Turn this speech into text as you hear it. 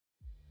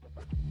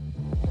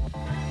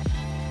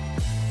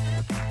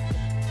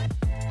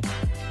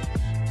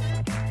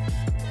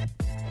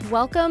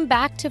Welcome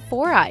back to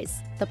Four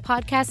Eyes, the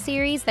podcast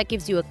series that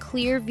gives you a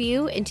clear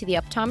view into the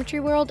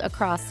optometry world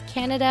across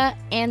Canada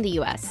and the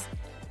US.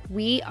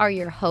 We are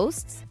your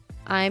hosts.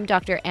 I'm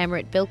Dr.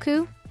 Amrit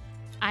Bilku.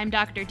 I'm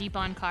Dr.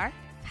 Deepan Kaur.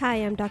 Hi,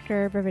 I'm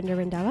Dr. Ravinder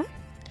Randhawa.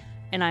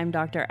 And I'm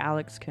Dr.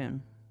 Alex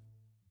Kuhn.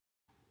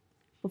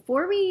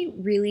 Before we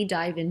really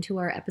dive into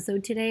our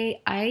episode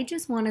today, I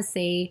just want to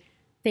say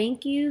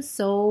thank you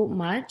so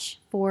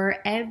much for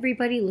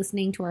everybody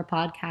listening to our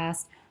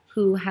podcast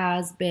who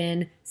has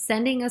been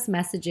sending us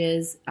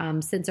messages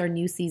since our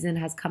new season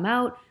has come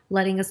out,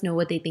 letting us know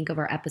what they think of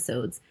our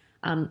episodes.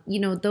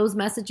 Those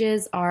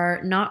messages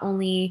are not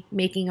only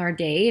making our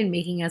day and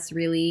making us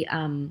really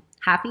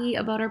happy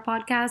about our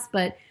podcast,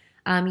 but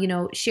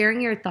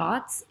sharing your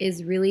thoughts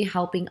is really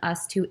helping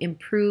us to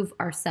improve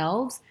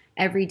ourselves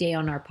every day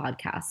on our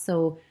podcast.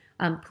 So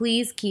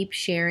please keep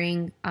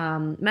sharing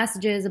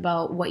messages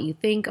about what you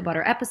think about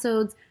our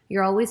episodes.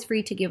 You're always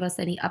free to give us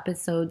any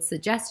episode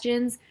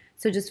suggestions.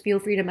 So just feel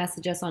free to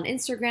message us on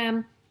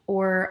Instagram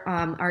or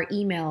our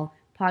email,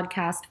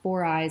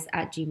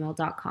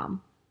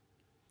 podcast4eyes@gmail.com.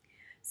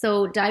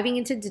 So diving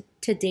into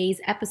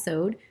today's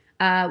episode,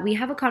 we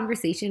have a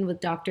conversation with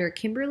Dr.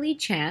 Kimberly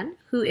Chan,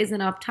 who is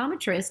an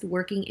optometrist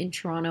working in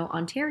Toronto,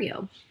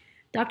 Ontario.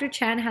 Dr.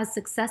 Chan has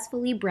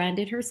successfully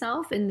branded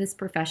herself in this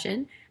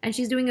profession, and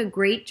she's doing a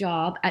great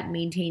job at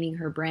maintaining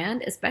her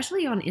brand,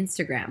 especially on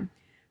Instagram.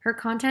 Her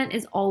content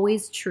is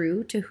always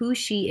true to who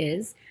she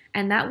is,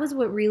 and that was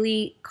what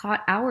really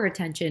caught our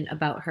attention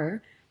about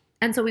her.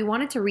 And so we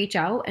wanted to reach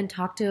out and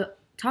talk to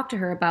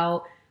her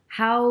about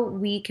how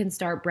we can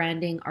start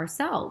branding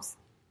ourselves.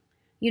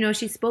 You know,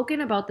 she's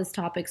spoken about this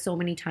topic so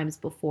many times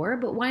before,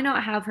 but why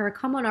not have her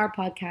come on our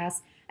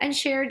podcast and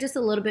share just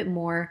a little bit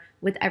more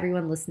with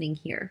everyone listening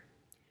here?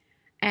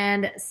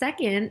 And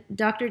second,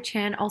 Dr.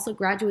 Chan also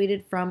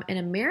graduated from an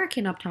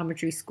American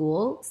optometry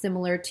school,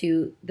 similar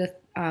to the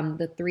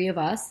three of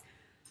us,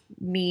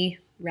 me,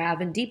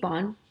 Rav, and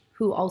Deepan,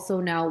 who also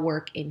now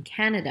work in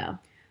Canada.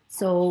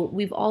 So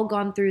we've all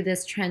gone through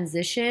this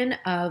transition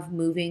of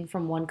moving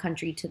from one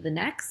country to the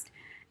next.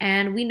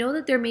 And we know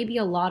that there may be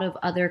a lot of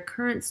other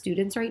current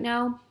students right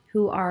now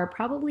who are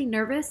probably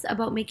nervous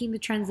about making the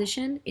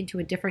transition into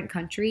a different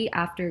country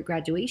after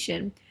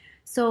graduation.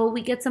 So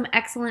we get some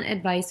excellent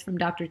advice from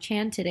Dr.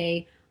 Chan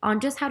today on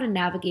just how to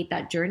navigate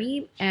that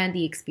journey and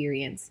the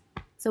experience.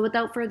 So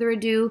without further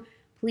ado,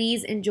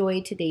 please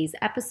enjoy today's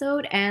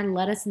episode and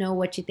let us know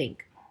what you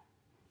think.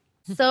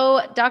 So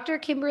Dr.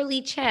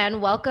 Kimberly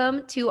Chan,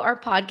 welcome to our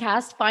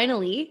podcast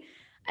finally.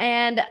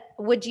 And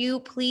would you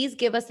please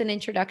give us an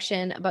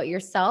introduction about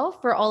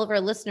yourself for all of our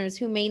listeners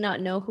who may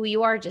not know who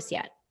you are just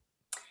yet?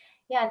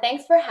 Yeah,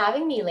 thanks for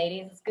having me,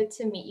 ladies. It's good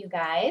to meet you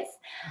guys.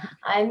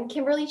 I'm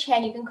Kimberly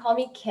Chan. You can call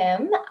me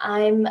Kim.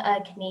 I'm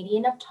a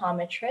Canadian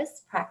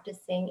optometrist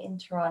practicing in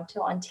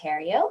Toronto,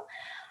 Ontario.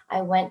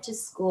 I went to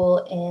school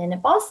in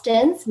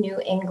Boston's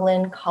New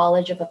England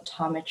College of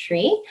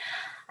Optometry.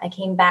 I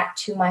came back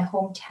to my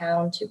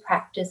hometown to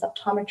practice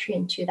optometry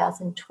in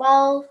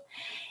 2012.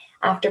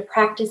 After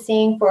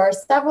practicing for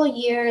several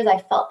years, I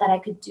felt that I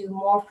could do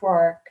more for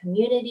our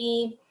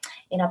community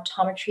in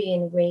optometry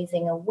and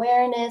raising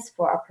awareness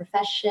for our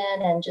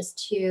profession and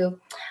just to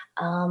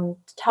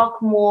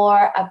talk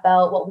more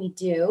about what we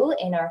do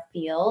in our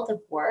field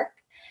of work.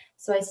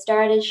 So I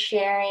started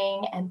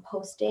sharing and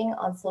posting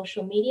on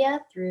social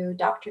media through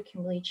Dr.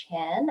 Kimberly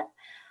Chan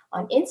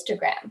on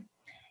Instagram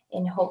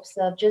in hopes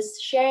of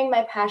just sharing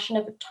my passion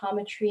of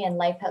optometry and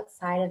life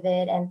outside of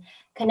it and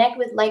connect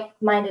with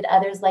like-minded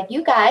others like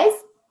you guys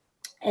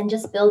and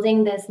just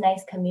building this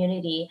nice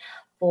community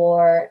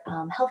for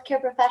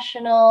healthcare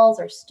professionals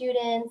or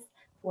students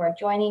who are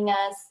joining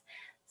us.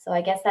 So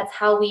I guess that's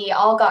how we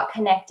all got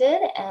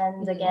connected.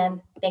 And again,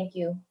 thank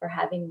you for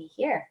having me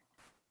here.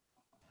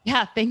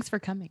 Yeah, thanks for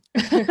coming.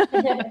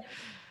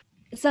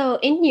 So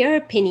in your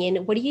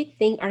opinion, what do you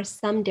think are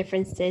some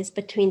differences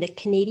between the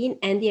Canadian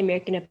and the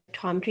American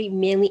optometry,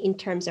 mainly in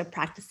terms of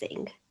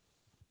practicing?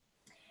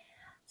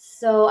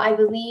 So I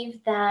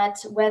believe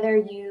that whether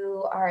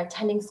you are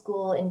attending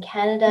school in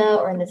Canada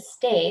or in the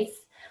States,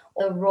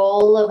 the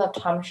role of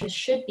optometrists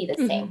should be the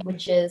same,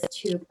 which is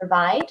to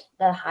provide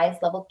the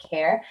highest level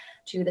care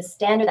to the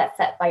standard that's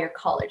set by your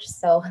college.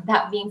 So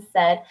that being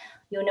said,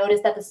 you'll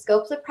notice that the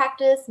scopes of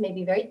practice may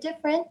be very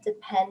different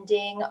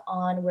depending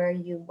on where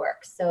you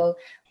work. So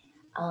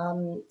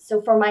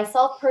for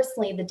myself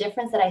personally, the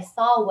difference that I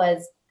saw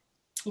was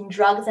in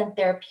drugs and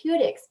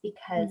therapeutics,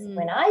 because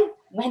when I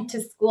went to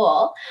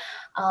school,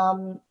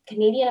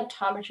 Canadian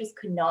optometrists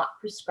could not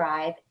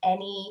prescribe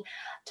any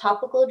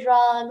topical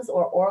drugs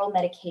or oral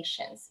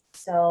medications.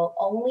 So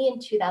only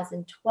in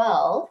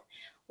 2012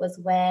 was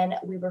when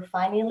we were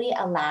finally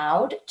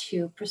allowed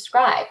to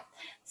prescribe.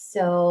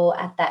 So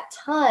at that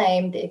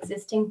time, the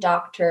existing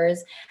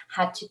doctors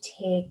had to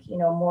take,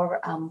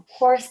 more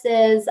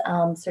courses,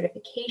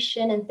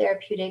 certification in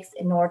therapeutics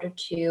in order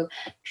to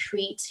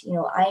treat,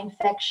 eye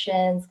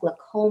infections,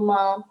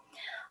 glaucoma.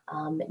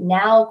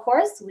 Now, of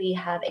course, we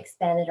have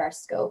expanded our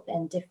scope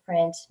and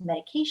different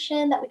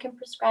medication that we can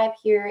prescribe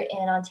here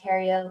in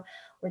Ontario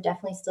we're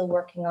definitely still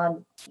working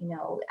on,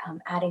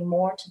 adding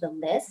more to the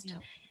list. Yeah.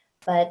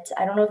 But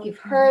I don't know if you've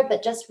heard,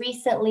 but just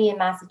recently in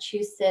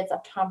Massachusetts,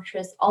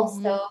 optometrists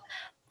also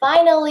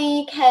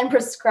finally can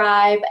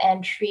prescribe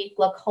and treat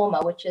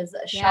glaucoma, which is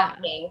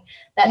shocking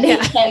that they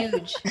can't.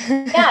 Huge.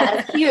 Yeah,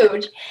 that's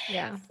huge.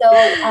 Yeah. So,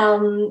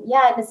 in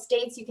the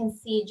States, you can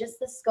see just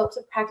the scopes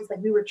of practice. Like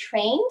we were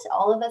trained,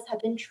 all of us have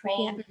been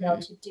trained,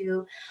 to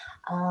do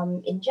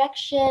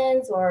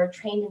injections or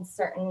trained in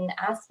certain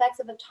aspects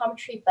of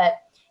optometry. But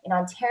in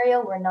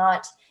Ontario, we're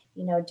not,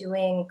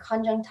 doing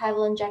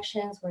conjunctival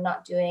injections. We're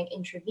not doing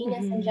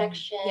intravenous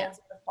injections,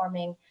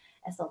 performing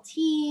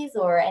SLTs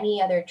or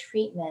any other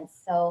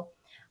treatments. So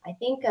I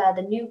think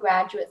the new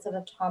graduates of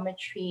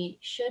optometry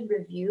should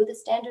review the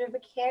standard of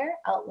care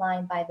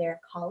outlined by their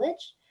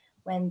college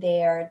when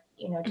they are,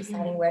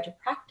 deciding where to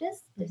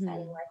practice,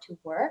 deciding where to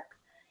work.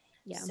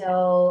 Yeah.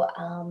 So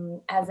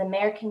as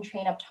American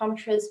trained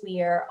optometrists,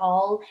 we are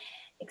all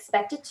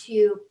expected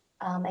to,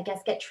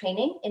 get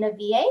training in a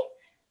VA.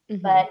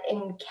 But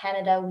in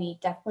Canada, we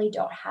definitely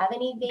don't have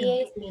any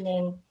VAs,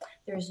 meaning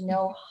there's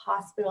no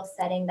hospital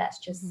setting that's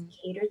just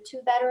catered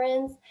to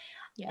veterans.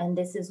 Yeah. And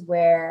this is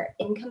where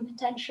income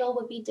potential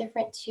would be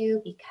different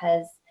too,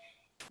 because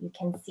you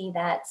can see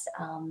that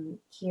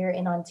here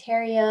in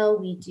Ontario,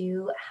 we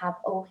do have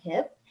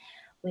OHIP,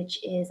 which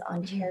is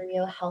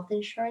Ontario Health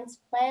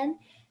Insurance Plan.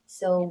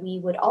 So we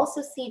would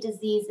also see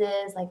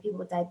diseases like people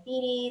with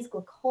diabetes,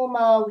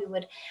 glaucoma. We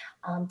would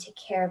take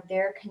care of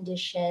their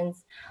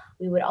conditions.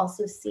 We would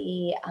also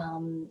see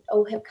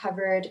OHIP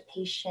covered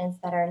patients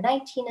that are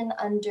 19 and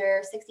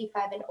under,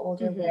 65 and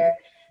older, where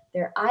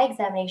their eye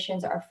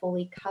examinations are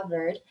fully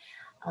covered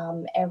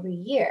every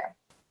year.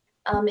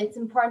 It's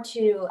important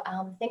to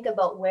think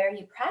about where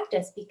you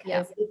practice,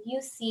 because if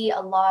you see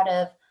a lot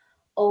of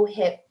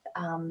OHIP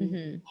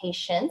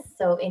patients,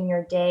 so in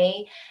your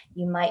day,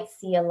 you might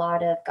see a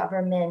lot of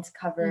government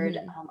covered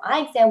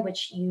eye exam,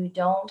 which you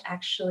don't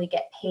actually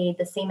get paid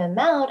the same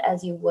amount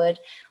as you would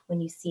when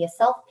you see a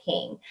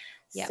self-paying.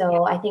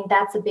 So I think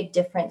that's a big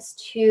difference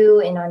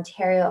too. In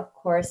Ontario, of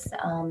course,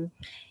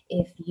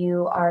 if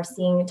you are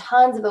seeing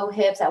tons of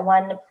OHIPs at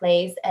one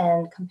place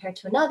and compared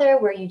to another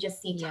where you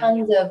just see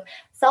tons of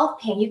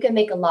self-paying, you can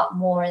make a lot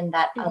more in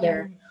that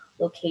other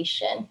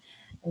location.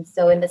 And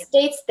so in the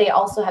States, they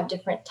also have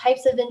different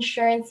types of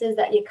insurances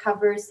that you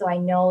cover. So I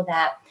know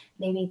that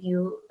maybe if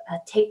you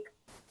take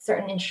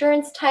certain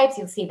insurance types,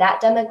 you'll see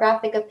that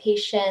demographic of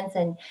patients,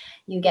 and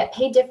you get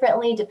paid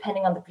differently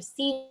depending on the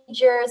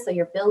procedure. So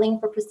you're billing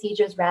for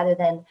procedures rather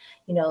than,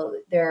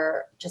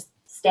 they're just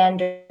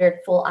standard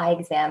full eye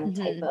exam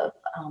type of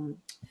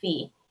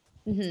fee.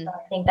 So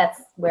I think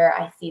that's where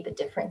I see the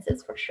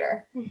differences for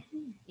sure.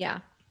 Yeah.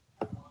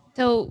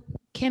 So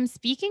Kim,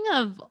 speaking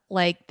of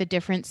like the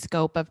different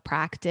scope of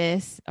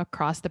practice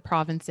across the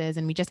provinces,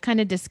 and we just kind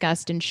of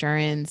discussed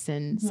insurance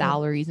and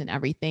salaries and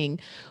everything,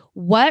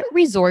 what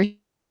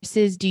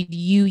resources did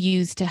you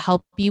use to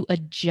help you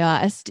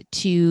adjust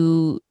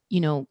to,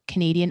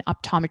 Canadian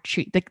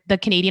optometry, the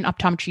Canadian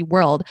optometry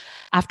world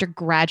after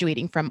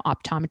graduating from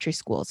optometry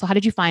school? So how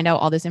did you find out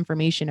all this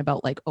information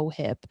about like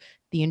OHIP,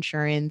 the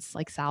insurance,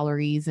 like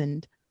salaries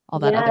and all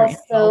that other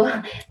info?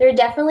 So there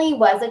definitely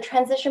was a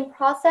transition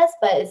process,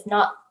 but it's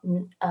not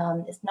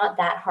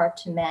that hard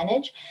to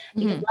manage,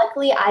 because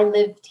luckily I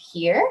lived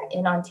here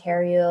in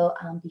Ontario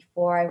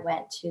before I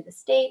went to the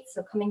States.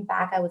 So coming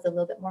back, I was a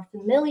little bit more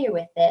familiar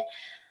with it,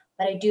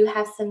 but I do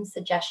have some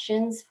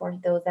suggestions for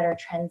those that are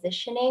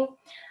transitioning.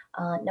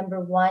 Number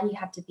one, you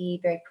have to be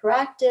very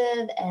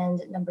proactive,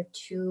 and number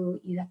two,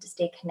 you have to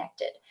stay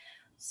connected.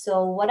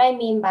 So what I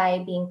mean by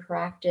being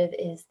proactive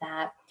is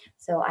that,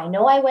 so I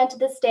know I went to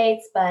the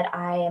States, but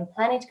I am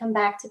planning to come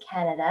back to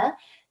Canada.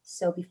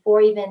 So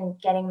before even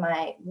getting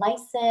my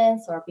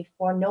license or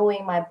before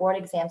knowing my board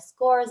exam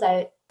scores,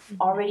 I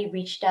already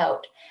reached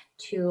out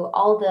to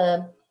all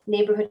the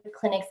neighborhood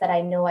clinics that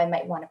I know I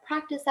might want to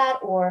practice at,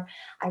 or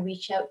I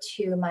reach out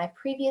to my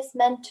previous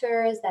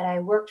mentors that I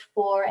worked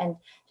for, and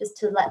just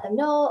to let them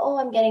know, oh,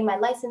 I'm getting my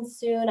license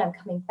soon, I'm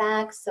coming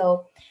back.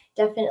 So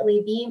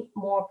definitely be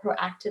more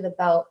proactive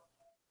about,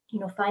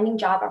 finding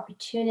job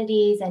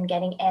opportunities and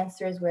getting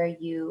answers where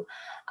you,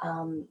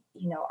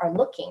 are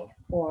looking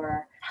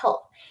for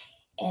help.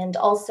 And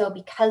also,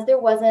 because there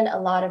wasn't a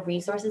lot of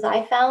resources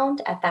I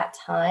found at that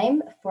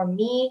time, for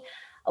me,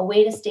 a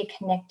way to stay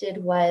connected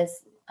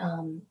was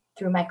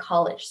through my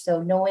college.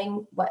 So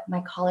knowing what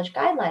my college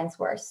guidelines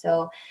were.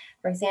 So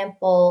for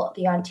example,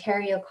 the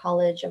Ontario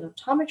College of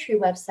Optometry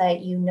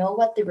website,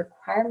 what the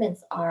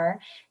requirements are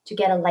to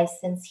get a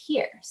license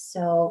here.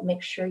 So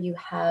make sure you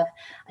have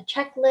a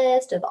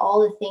checklist of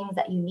all the things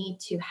that you need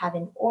to have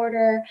in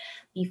order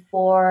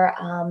before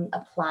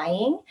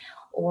applying,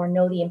 or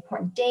know the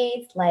important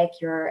dates like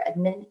your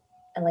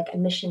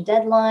admission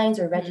deadlines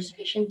or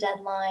registration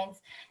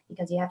deadlines,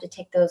 because you have to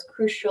take those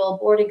crucial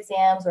board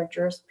exams or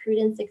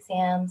jurisprudence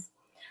exams.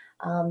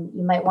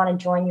 You might want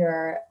to join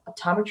your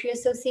optometry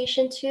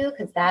association too,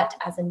 because that,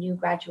 as a new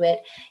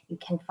graduate, you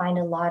can find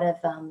a lot of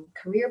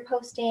career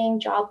posting,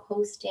 job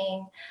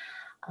posting.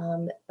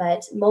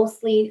 but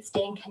mostly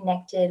staying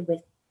connected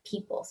with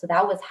people. So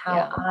that was how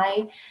Yeah.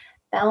 I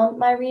found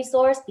my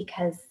resource,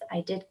 because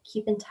I did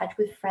keep in touch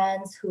with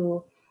friends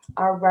who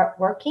are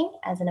working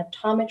as an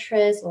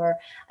optometrist, or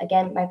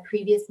again, my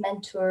previous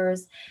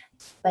mentors.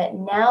 But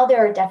now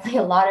there are definitely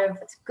a lot of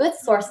good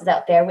sources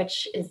out there,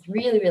 which is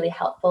really, really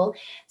helpful.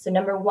 So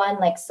number one,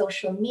 like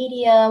social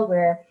media,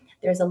 where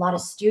there's a lot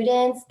of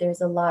students,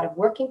 there's a lot of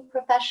working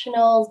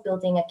professionals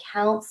building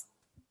accounts.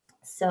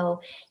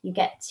 So you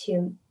get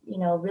to,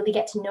 really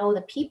get to know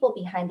the people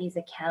behind these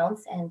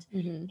accounts, and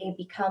they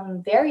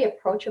become very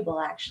approachable,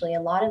 actually.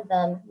 A lot of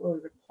them will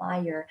reply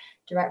your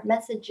direct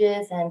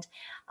messages, and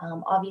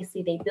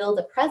obviously they build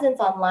a presence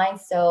online.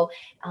 So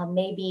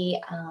maybe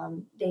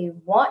they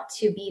want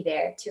to be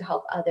there to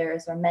help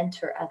others or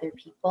mentor other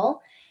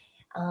people.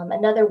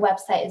 Another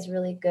website is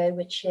really good,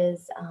 which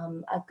is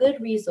a good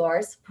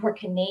resource for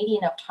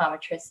Canadian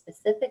optometrists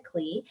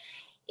specifically,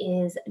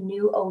 is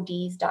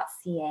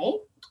newods.ca,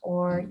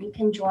 or you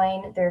can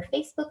join their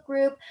Facebook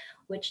group,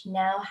 which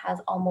now has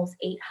almost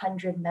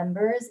 800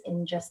 members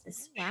in just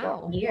this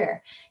short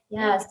year.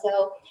 Yeah,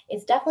 so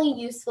it's definitely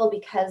useful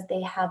because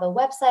they have a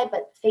website,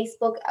 but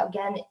Facebook,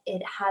 again,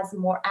 it has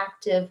more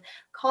active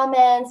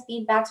comments,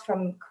 feedbacks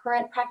from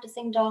current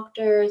practicing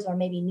doctors, or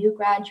maybe new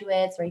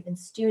graduates, or even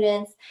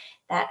students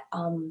that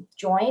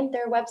join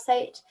their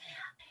website.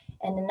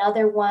 And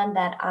another one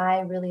that I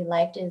really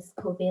liked is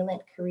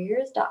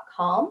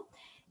covalentcareers.com.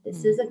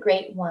 This is a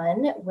great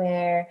one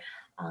where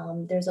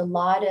there's a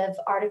lot of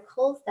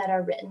articles that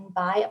are written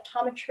by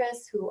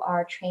optometrists who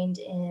are trained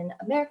in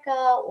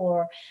America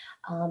or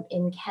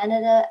in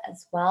Canada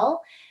as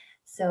well.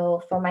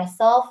 So for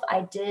myself,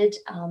 I did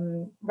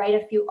write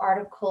a few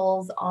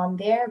articles on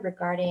there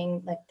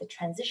regarding like the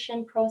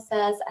transition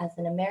process as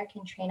an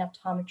American trained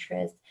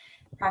optometrist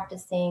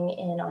practicing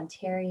in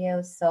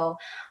Ontario. So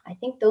I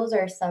think those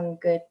are some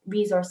good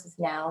resources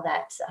now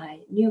that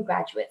new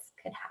graduates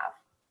could have.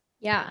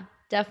 Yeah,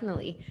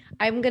 definitely.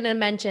 I'm going to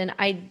mention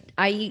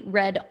I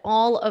read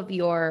all of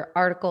your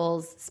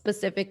articles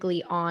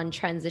specifically on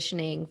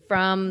transitioning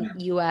from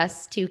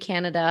US to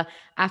Canada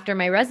after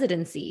my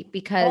residency,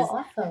 because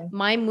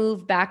my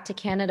move back to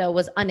Canada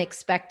was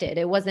unexpected.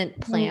 It wasn't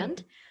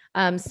planned.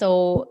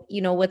 So,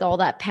 with all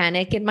that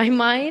panic in my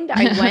mind,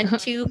 I went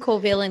to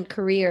Covalent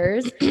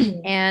Careers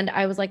and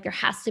I was like, there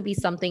has to be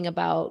something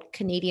about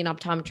Canadian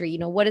optometry.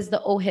 What is the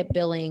OHIP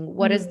billing?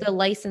 What is the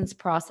license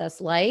process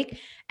like?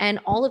 And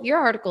all of your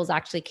articles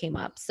actually came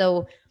up.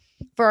 So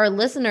for our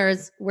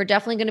listeners, we're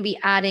definitely going to be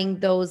adding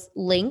those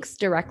links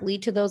directly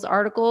to those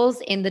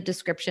articles in the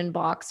description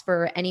box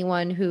for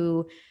anyone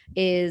who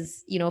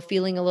is,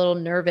 feeling a little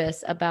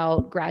nervous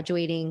about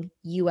graduating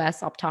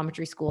US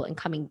optometry school and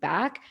coming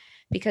back,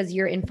 because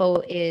your info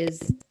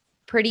is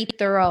pretty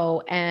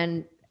thorough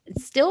and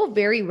still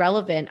very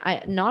relevant.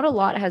 Not a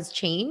lot has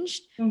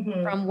changed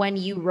from when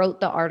you wrote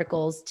the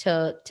articles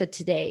to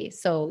today.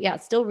 So yeah,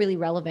 it's still really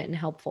relevant and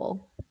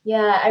helpful.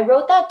 Yeah, I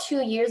wrote that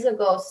 2 years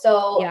ago.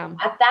 So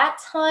at that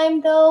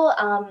time, though,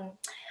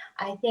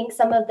 I think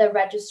some of the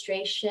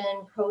registration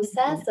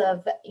process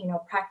of,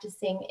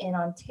 practicing in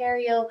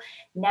Ontario,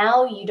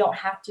 now you don't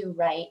have to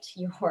write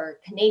your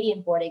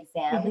Canadian board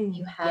exam.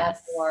 You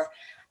have your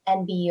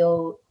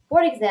NBO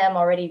board exam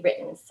already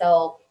written.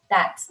 So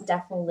that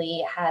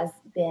definitely has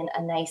been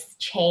a nice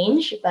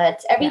change.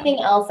 But everything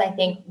else, I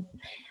think,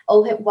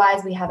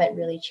 OHIP-wise, we haven't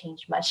really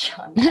changed much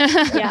on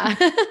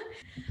that.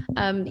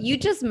 You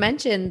just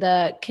mentioned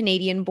the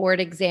Canadian board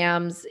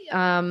exams.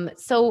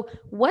 So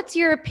what's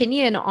your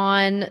opinion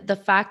on the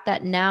fact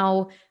that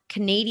now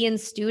Canadian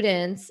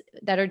students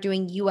that are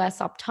doing US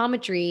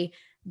optometry,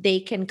 they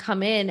can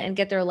come in and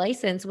get their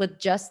license with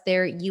just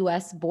their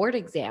US board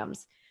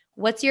exams?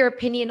 What's your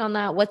opinion on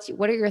that?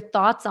 What are your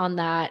thoughts on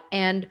that?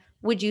 And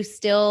would you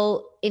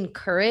still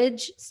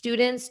encourage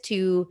students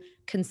to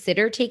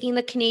consider taking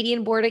the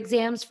Canadian board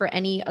exams for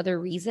any other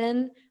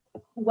reason?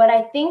 What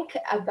I think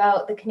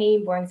about the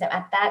Canadian board exam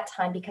at that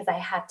time, because I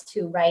had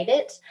to write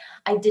it,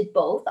 I did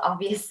both,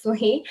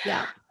 obviously,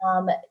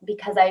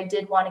 because I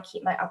did want to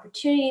keep my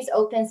opportunities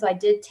open. So I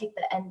did take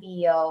the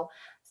NBO.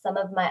 Some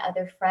of my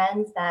other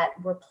friends that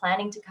were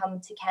planning to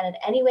come to Canada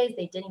anyways,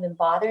 they didn't even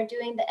bother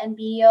doing the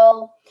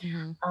NBO.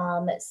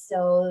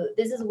 So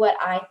this is what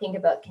I think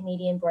about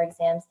Canadian board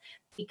exams.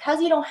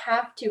 Because you don't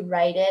have to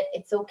write it,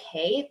 it's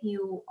okay if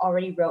you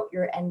already wrote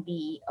your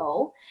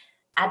NBO.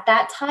 At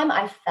that time,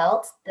 I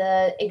felt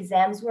the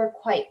exams were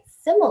quite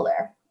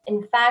similar.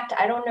 In fact,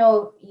 I don't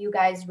know if you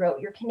guys wrote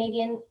your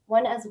Canadian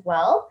one as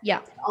well.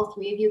 Yeah. All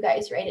three of you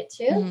guys write it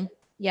too?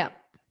 Yeah.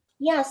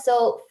 Yeah,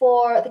 so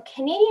for the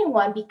Canadian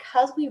one,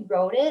 because we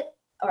wrote it,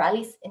 or at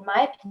least in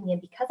my opinion,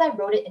 because I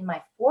wrote it in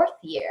my fourth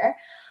year,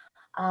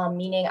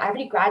 meaning I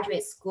already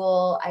graduated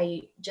school,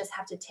 I just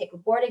have to take a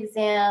board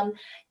exam.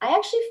 I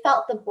actually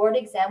felt the board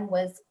exam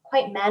was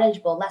quite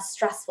manageable, less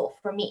stressful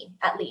for me,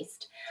 at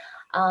least.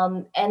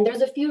 And there's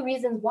a few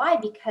reasons why,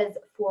 because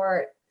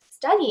for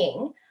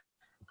studying,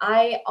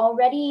 I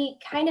already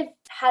kind of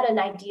had an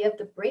idea of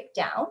the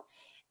breakdown.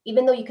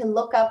 even though you can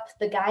look up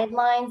the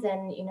guidelines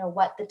and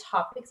what the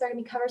topics are going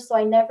to be covered. So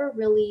I never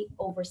really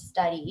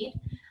overstudied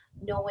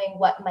knowing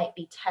what might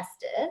be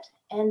tested.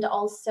 And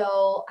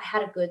also I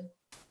had a good,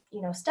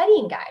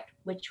 studying guide,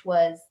 which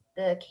was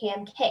the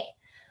KMK.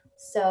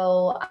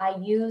 So I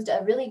used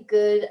a really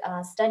good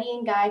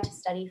studying guide to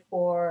study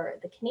for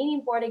the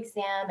Canadian board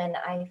exam, and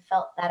I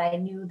felt that I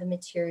knew the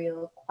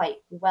material quite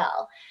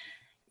well.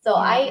 So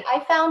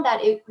I found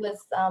that it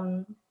was,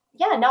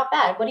 not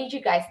bad. What did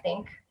you guys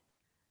think?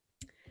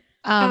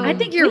 I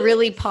think you're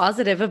really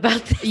positive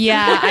about this.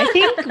 Yeah, I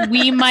think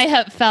we might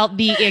have felt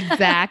the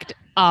exact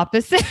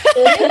opposite.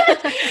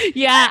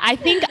 Yeah,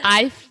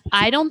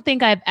 I don't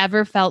think I've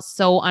ever felt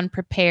so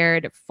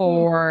unprepared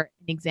for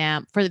an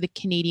exam, for the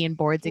Canadian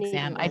boards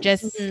exam. I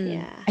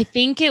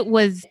think it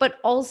was, but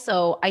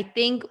also I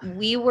think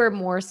we were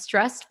more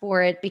stressed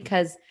for it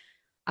because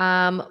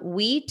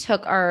we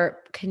took our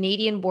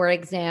Canadian board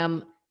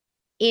exam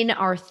in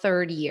our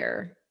third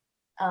year.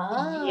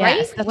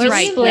 Yes, that's we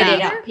right. Split it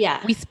up.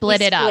 Yeah. We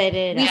split it up.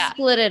 We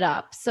split it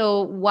up.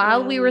 So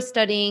while we were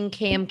studying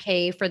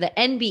KMK for the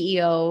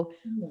NBEO,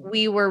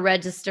 we were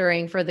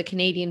registering for the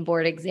Canadian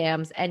board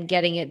exams and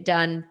getting it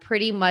done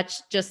pretty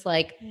much just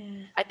like,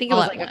 I think it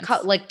was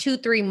like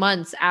 2-3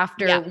 months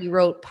after we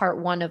wrote part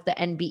 1 of the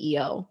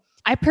NBEO.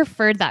 I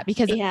preferred that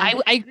because I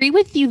agree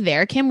with you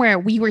there, Kim, where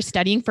we were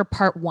studying for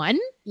part 1.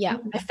 Yeah.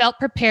 I felt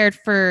prepared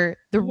for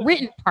the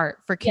written part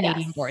for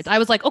Canadian boards. I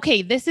was like,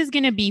 okay, this is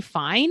going to be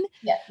fine.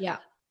 Yeah.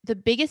 The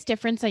biggest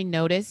difference I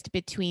noticed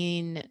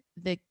between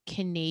the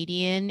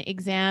Canadian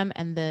exam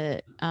and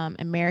the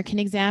American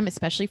exam,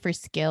 especially for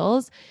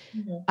skills,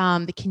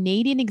 the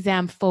Canadian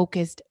exam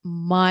focused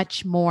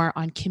much more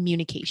on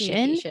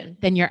communication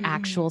than your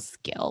actual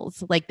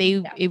skills. Like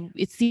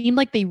it seemed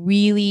like they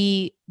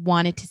really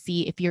wanted to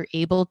see if you're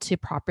able to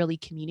properly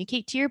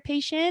communicate to your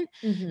patient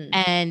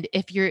and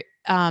if you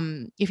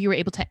were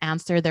able to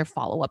answer their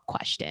follow-up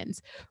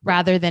questions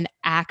rather than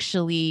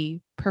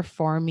actually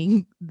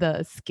performing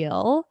the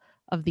skill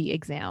of the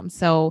exam.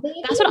 So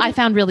that's what I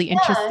found really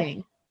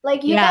interesting.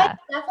 Like you guys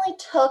definitely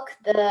took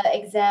the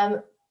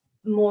exam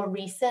more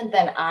recent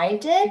than I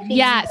did.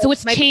 Yeah, so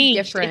it's changed.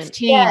 Different. It's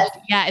changed.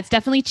 Yeah, it's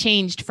definitely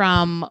changed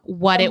from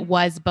what it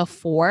was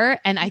before.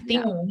 And I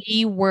think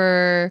we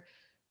were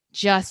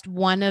just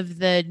one of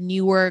the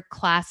newer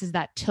classes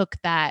that took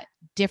that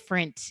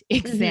different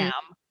exam.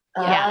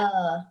 Yeah.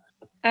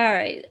 All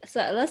right,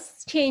 so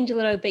let's change a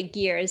little bit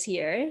gears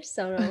here.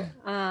 So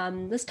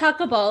let's talk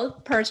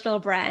about personal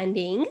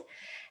branding.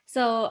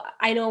 So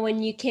I know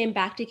when you came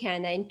back to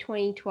Canada in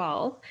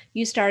 2012,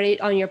 you started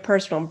on your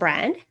personal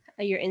brand,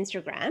 your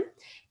Instagram.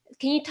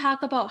 Can you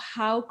talk about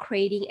how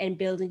creating and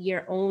building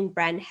your own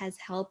brand has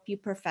helped you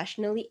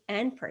professionally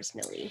and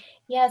personally?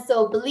 Yeah,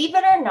 so believe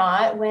it or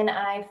not, when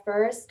I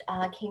first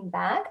came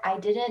back, I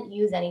didn't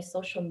use any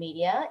social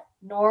media,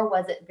 nor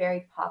was it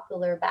very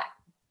popular back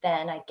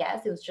then. I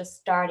guess it was just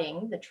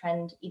starting. The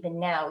trend even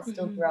now is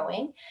still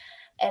growing.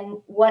 And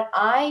what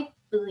I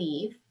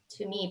believe,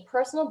 to me,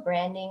 personal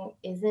branding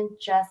isn't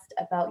just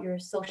about your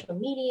social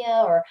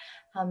media or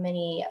how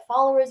many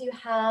followers you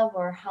have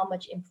or how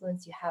much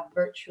influence you have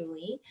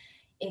virtually.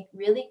 It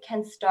really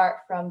can start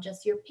from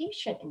just your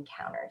patient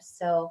encounters.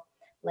 So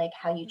like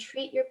how you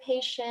treat your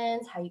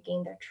patients, how you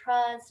gain their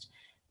trust,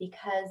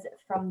 because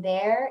from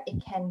there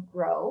it can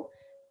grow.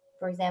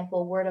 For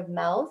example, word of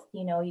mouth,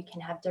 you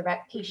can have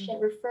direct patient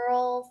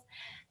referrals.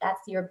 That's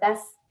your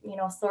best,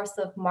 source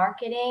of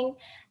marketing.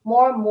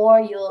 More and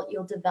more,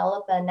 you'll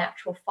develop a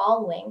natural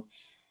following.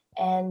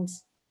 And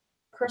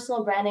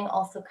personal branding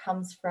also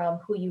comes from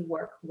who you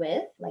work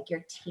with, like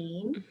your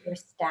team, your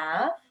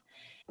staff.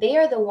 They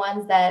are the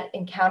ones that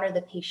encounter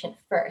the patient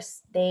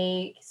first.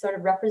 They sort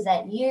of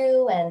represent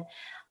you, and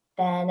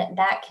then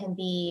that can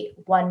be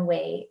one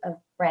way of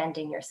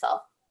branding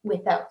yourself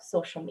without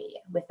social media,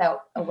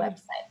 without a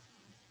website.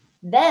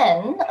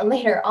 Then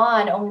later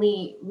on,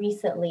 only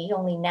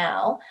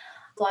now,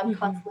 so I'm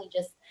constantly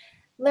just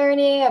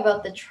learning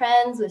about the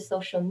trends with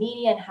social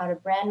media and how to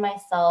brand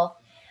myself.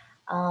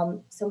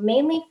 So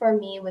mainly for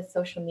me with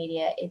social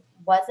media, it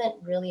wasn't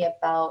really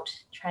about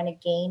trying to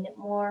gain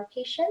more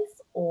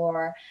patients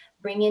or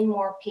bring in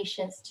more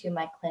patients to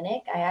my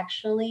clinic. I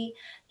actually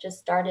just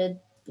started,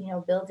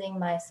 building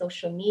my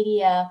social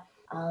media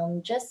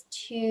just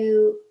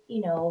to,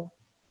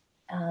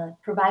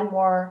 provide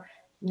more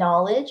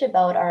knowledge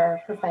about our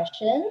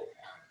profession.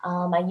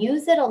 I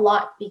use it a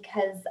lot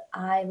because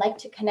I like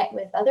to connect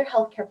with other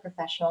healthcare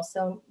professionals.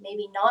 So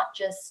maybe not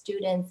just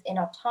students in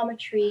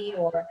optometry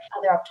or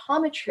other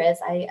optometrists.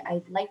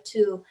 I like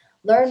to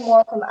learn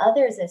more from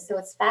others. And so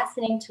it's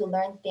fascinating to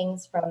learn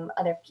things from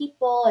other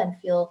people and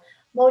feel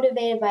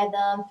motivated by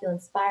them, feel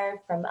inspired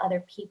from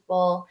other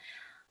people.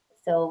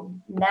 So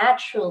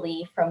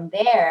naturally from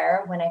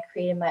there, when I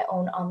created my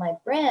own online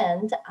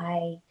brand,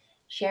 I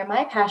share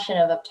my passion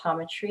of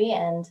optometry,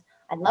 and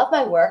I love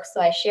my work, so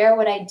I share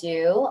what I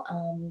do.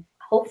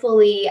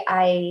 Hopefully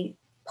I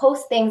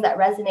post things that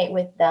resonate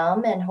with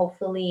them, and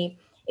hopefully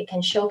it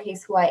can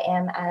showcase who I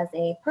am as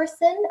a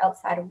person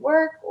outside of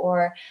work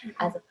or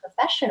as a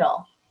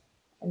professional.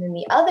 And then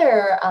the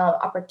other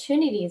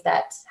opportunities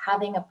that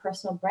having a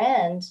personal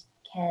brand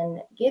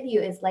can give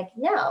you is like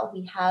now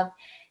we have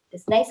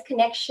this nice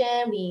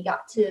connection. We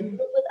got to live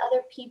with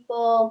other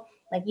people.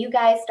 Like you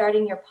guys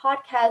starting your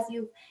podcast,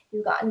 you've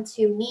gotten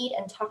to meet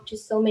and talk to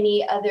so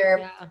many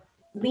other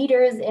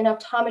leaders in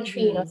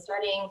optometry, you know,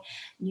 starting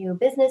new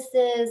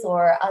businesses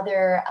or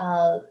other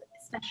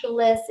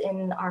specialists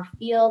in our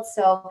field.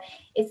 So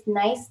it's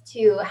nice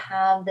to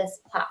have this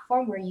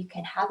platform where you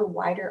can have a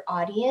wider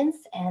audience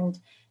and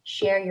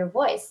share your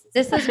voice.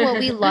 This is what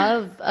we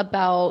love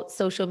about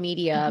social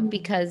media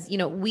because, you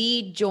know,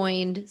 we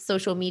joined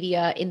social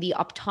media in the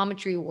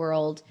optometry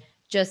world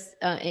just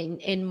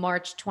in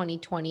March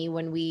 2020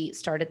 when we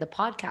started the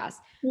podcast.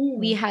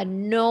 We had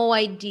no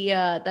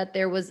idea that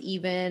there was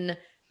even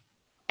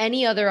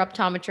any other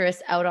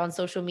optometrists out on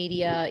social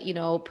media, you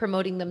know,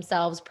 promoting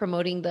themselves,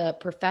 promoting the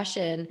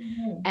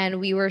profession. And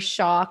we were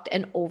shocked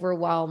and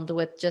overwhelmed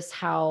with just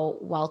how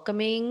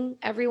welcoming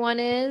everyone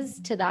is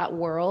to that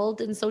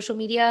world in social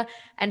media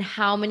and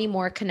how many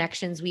more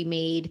connections we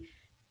made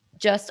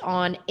just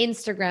on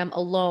Instagram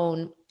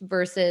alone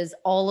versus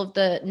all of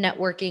the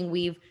networking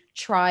we've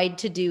tried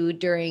to do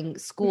during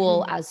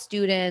school as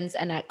students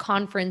and at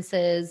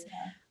conferences.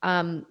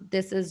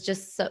 This is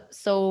just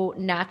so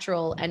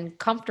natural and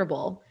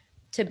comfortable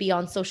to be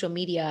on social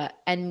media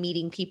and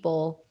meeting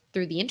people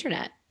through the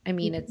internet. I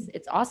mean,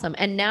 it's awesome.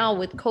 And now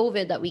with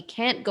COVID that we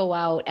can't go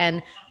out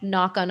and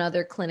knock on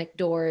other clinic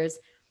doors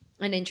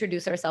and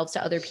introduce ourselves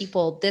to other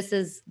people, this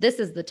is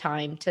the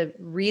time to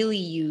really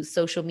use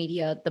social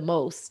media the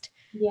most.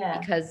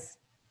 Because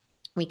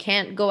we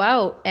can't go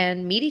out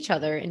and meet each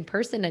other in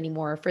person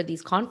anymore for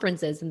these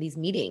conferences and these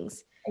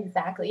meetings.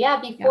 Exactly.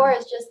 Before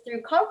it's just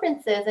through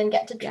conferences and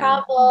get to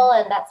travel,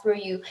 and that's where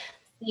you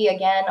see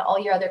again all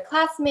your other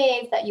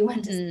classmates that you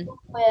went to school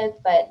with.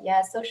 But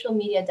social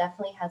media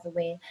definitely has a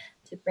way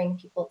to bring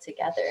people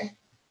together.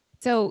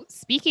 So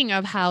speaking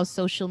of how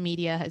social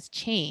media has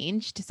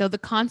changed, so the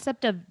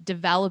concept of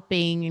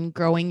developing and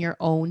growing your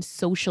own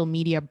social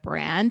media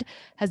brand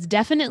has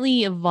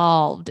definitely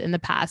evolved in the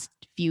past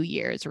few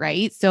years,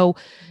 right? So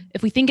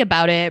if we think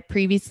about it,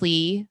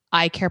 previously,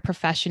 eye care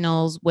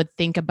professionals would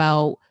think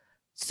about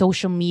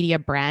social media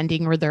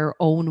branding or their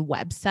own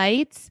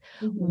websites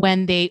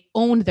when they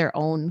owned their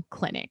own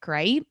clinic,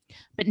 right?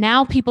 But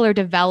now people are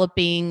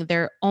developing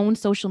their own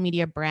social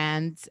media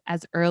brands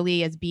as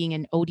early as being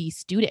an OD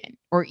student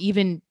or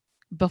even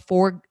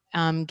before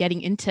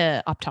getting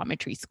into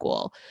optometry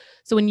school.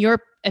 So in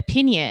your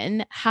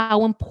opinion,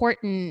 how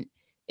important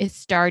is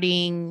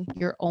starting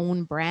your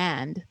own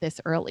brand this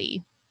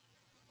early?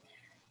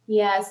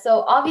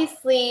 So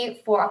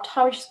obviously for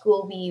optometry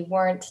school, we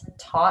weren't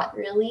taught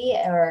really,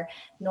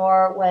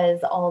 nor was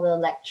all the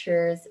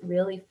lectures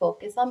really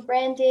focused on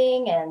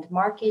branding and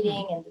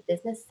marketing and the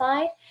business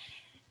side.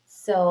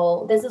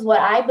 So this is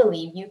what I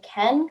believe. You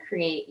can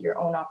create your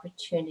own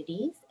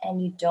opportunities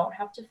and you don't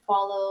have to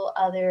follow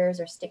others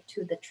or stick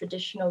to the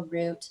traditional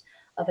route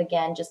of,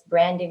 again, just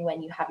branding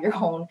when you have your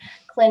own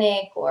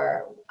clinic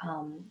or,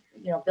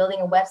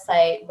 building a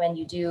website when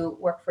you do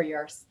work for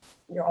your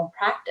own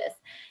practice.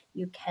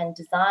 You can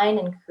design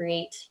and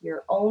create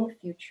your own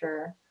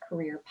future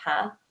career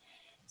path.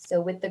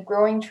 So with the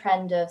growing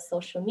trend of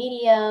social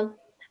media,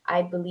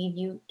 I believe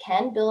you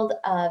can build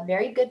a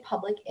very good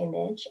public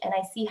image, and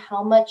I see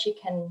how much it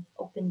can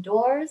open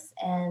doors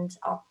and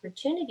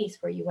opportunities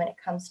for you when it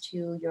comes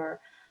to your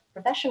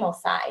professional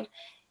side,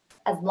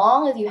 as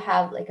long as you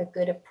have like a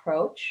good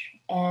approach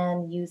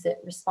and use it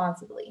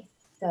responsibly.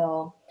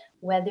 So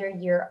whether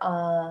you're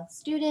a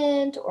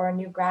student or a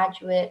new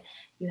graduate,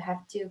 you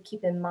have to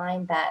keep in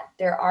mind that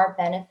there are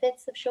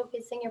benefits of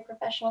showcasing your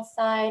professional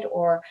side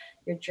or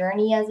your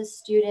journey as a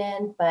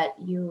student, but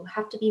you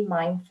have to be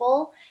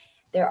mindful.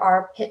 There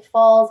are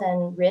pitfalls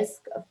and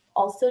risk of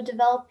also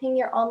developing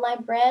your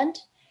online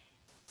brand.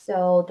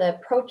 So the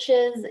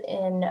approaches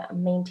in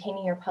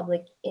maintaining your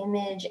public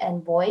image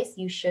and voice,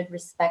 you should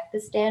respect the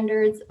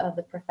standards of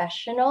the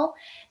professional.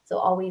 So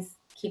always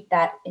keep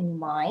that in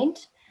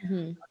mind.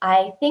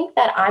 I think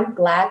that I'm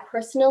glad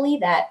personally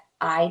that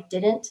I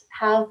didn't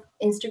have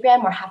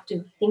Instagram or have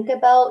to think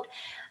about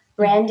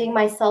branding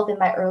myself in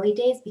my early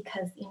days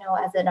because,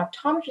 as an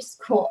optometry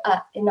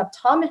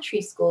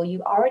school,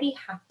 you already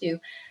have to,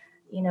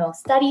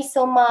 study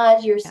so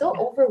much. You're so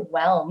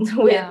overwhelmed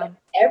with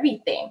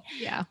everything.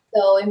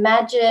 So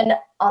imagine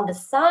on the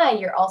side,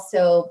 you're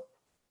also,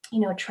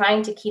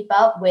 trying to keep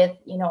up with,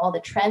 all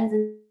the trends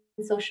in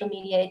social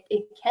media.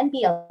 It can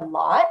be a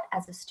lot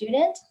as a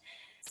student.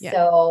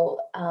 So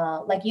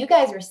like you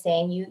guys were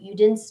saying, you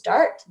didn't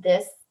start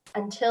this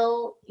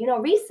until,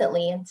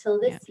 recently, until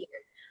this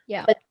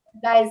year. But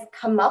you guys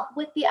come up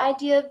with the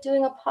idea of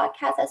doing a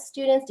podcast as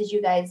students? Did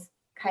you guys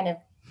kind of?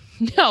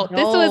 No, this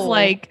was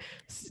like,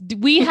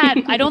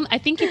 I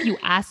think if you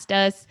asked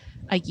us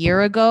a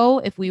year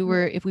ago, if we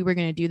were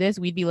going to do this,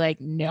 we'd be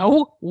like,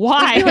 no,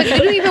 why? We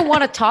don't even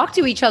want to talk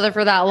to each other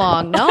for that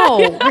long.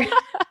 No.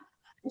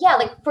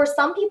 Like for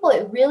some people,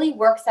 it really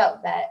works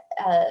out that,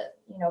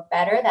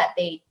 better that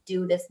they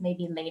do this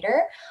maybe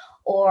later.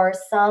 or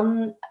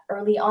some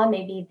early on,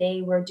 maybe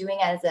they were doing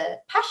it as a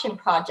passion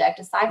project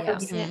aside from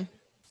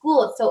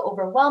school. It's so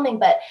overwhelming,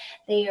 but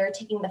they are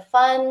taking the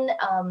fun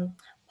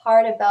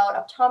part about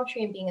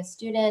optometry and being a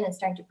student and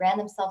starting to brand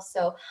themselves.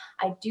 So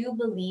I do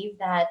believe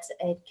that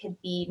it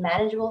could be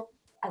manageable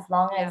as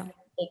long as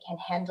they can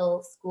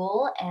handle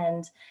school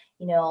and,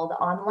 the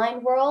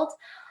online world.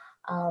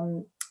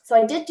 So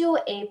I did do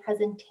a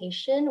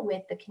presentation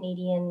with the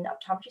Canadian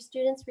optometry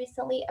students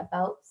recently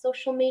about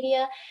social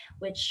media,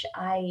 which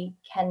I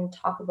can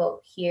talk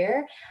about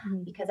here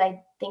because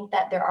I think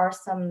that there are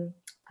some,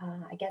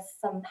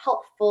 some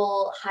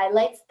helpful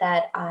highlights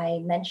that I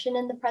mentioned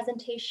in the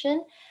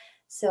presentation.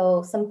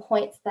 So some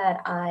points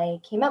that I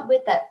came up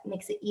with that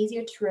makes it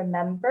easier to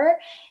remember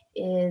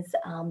is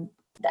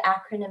the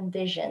acronym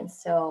VISION.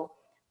 So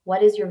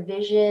what is your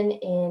vision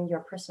in your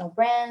personal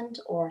brand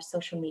or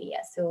social media?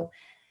 So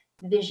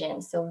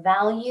vision, so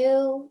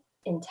value,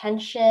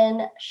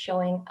 intention,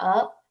 showing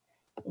up,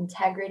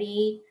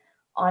 integrity,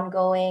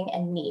 ongoing,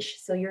 and niche.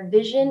 So your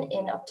vision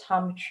in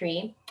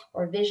optometry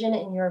or vision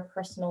in your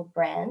personal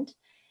brand,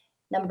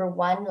 number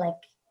one, like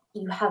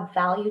you have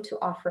value to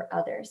offer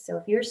others. So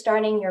if you're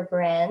starting your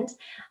brand,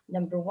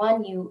 number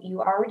one,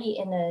 you are already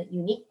in a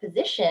unique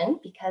position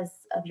because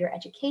of your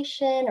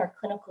education or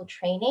clinical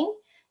training.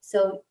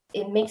 So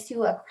it makes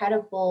you a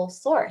credible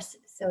source.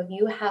 So if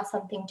you have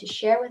something to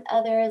share with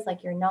others,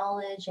 like your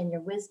knowledge and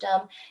your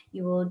wisdom,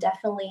 you will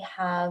definitely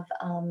have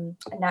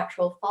a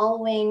natural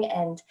following,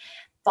 and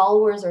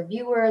followers or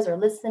viewers or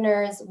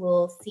listeners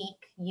will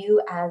seek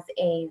you as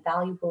a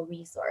valuable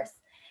resource.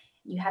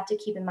 You have to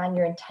keep in mind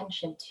your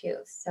intention too.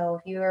 So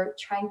if you're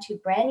trying to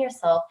brand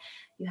yourself,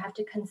 you have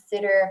to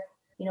consider,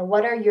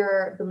 what are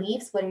your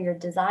beliefs? What are your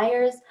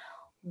desires?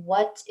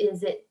 What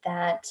is it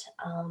that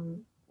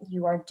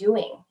you are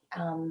doing?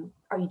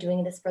 Are you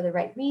doing this for the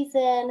right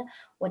reason?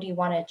 What do you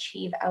want to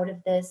achieve out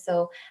of this?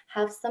 So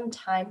have some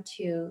time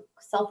to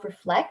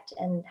self-reflect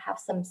and have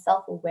some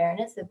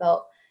self-awareness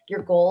about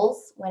your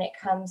goals when it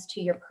comes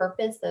to your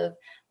purpose of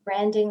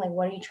branding. Like,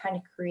 what are you trying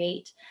to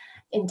create?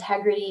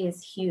 Integrity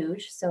is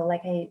huge. So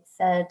like I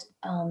said,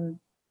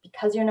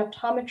 because you're an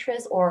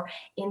optometrist or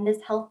in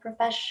this health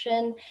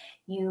profession,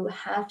 you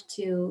have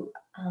to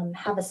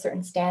have a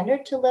certain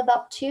standard to live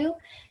up to.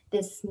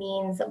 This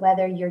means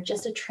whether you're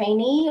just a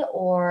trainee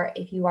or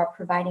if you are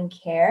providing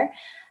care,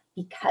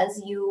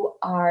 because you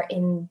are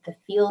in the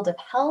field of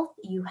health,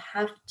 you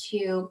have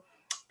to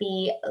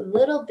be a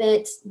little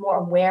bit more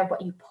aware of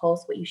what you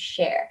post, what you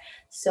share.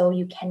 So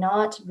you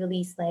cannot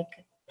release like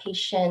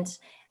patient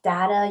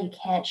data. You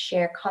can't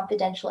share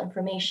confidential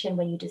information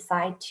when you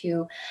decide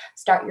to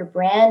start your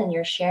brand and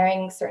you're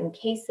sharing certain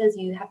cases.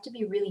 You have to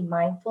be really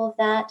mindful of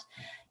that.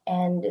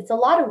 And it's a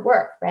lot of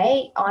work,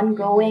 right?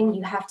 Ongoing,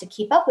 you have to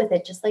keep up with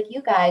it. Just like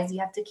you guys, you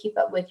have to keep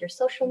up with your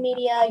social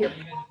media, your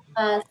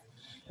podcast.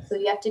 So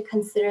you have to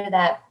consider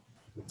that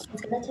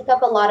it's going to take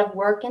up a lot of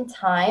work and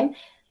time.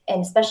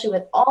 And especially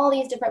with all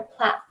these different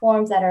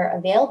platforms that are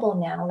available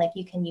now, like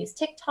you can use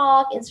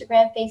TikTok,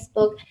 Instagram,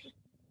 Facebook.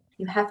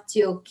 You have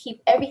to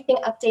keep everything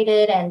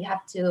updated and you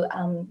have to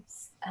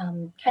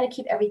kind of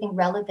keep everything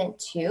relevant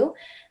too.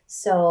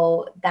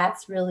 So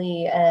that's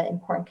really an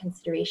important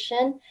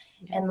consideration.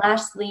 And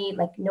lastly,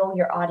 like know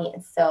your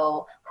audience.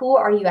 So who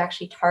are you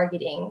actually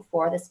targeting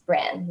for this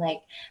brand?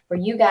 Like for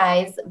you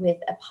guys with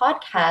a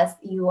podcast,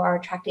 you are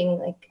attracting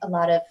like a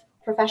lot of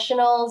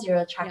professionals, you're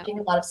attracting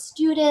a lot of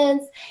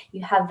students,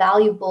 you have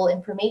valuable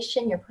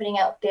information you're putting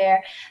out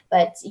there,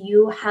 but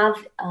you have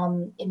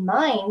in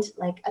mind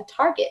like a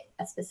target,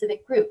 a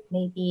specific group.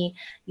 Maybe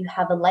you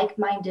have a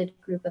like-minded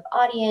group of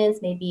audience,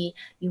 maybe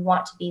you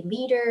want to be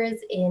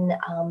leaders in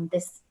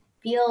this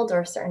field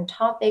or certain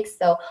topics.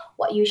 So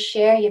what you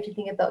share, you have to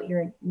think about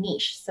your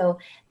niche. So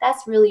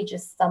that's really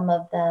just some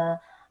of the,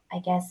 I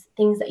guess,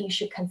 things that you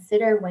should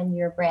consider when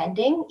you're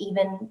branding,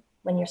 even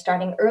when you're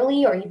starting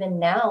early or even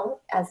now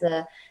as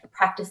a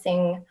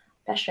practicing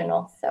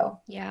professional. So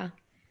yeah,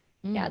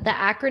 the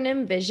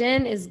acronym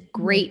VISION is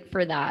great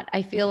for that.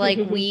 I feel like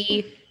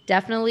we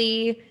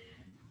definitely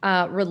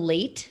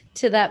relate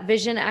to that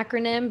VISION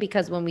acronym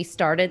because when we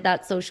started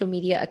that social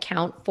media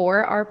account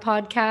for our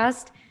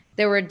podcast,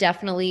 there were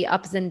definitely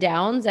ups and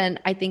downs. And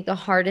I think the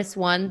hardest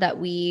one that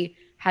we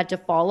had to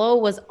follow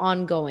was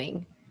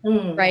ongoing.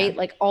 Right?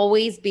 Like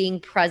always being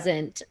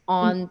present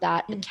on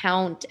that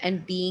account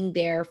and being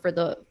there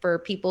for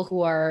people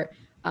who are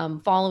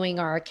following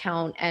our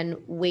account and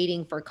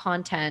waiting for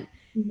content.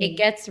 It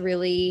gets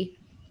really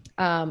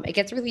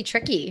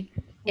tricky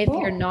if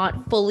you're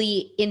not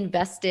fully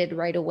invested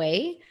right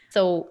away.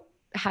 So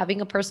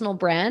having a personal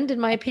brand, in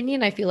my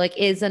opinion, I feel like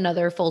is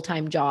another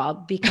full-time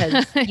job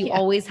because you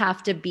always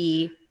have to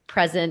be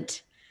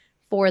present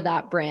for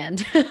that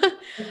brand.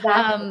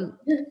 Exactly.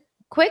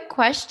 Quick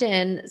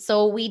question.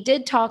 So we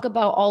did talk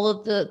about all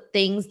of the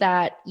things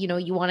that,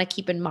 you want to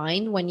keep in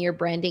mind when you're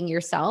branding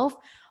yourself.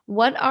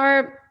 What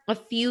are a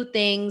few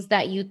things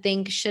that you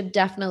think should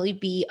definitely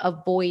be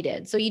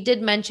avoided? So you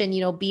did mention,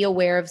 be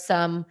aware of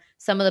some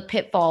of the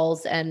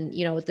pitfalls and,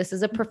 this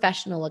is a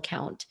professional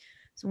account.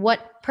 So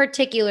what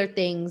particular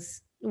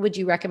things would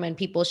you recommend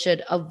people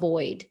should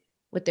avoid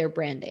with their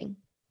branding?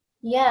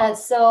 Yeah,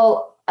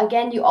 so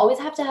again, you always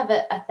have to have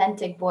an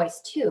authentic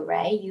voice too,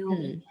 right?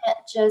 You can't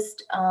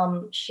just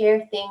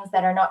share things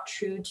that are not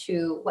true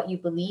to what you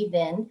believe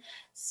in.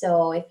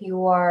 So if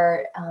you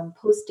are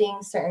posting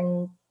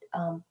certain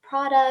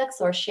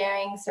products or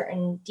sharing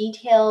certain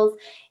details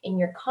in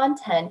your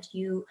content,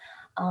 you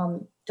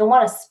don't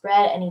want to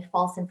spread any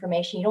false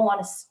information. You don't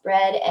want to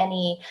spread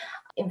any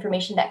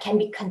information that can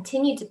be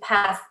continued to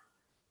pass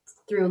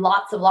through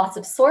lots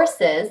of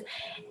sources,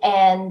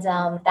 and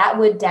that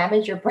would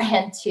damage your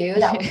brand too.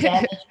 That would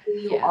damage who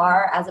you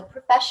are as a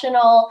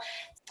professional.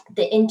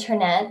 The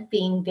internet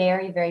being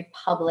very, very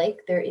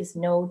public, there is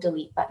no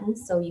delete button,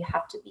 so you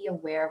have to be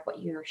aware of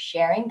what you're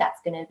sharing. That's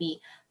going to be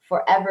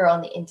forever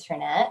on the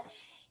internet.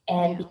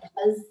 And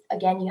because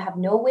again, you have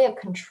no way of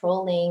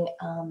controlling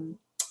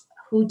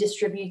who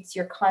distributes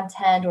your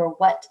content or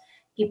what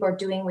people are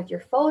doing with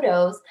your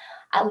photos,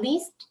 at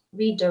least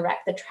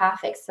redirect the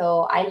traffic.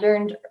 So I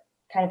learned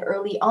kind of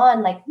early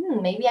on, like,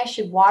 maybe I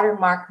should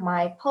watermark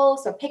my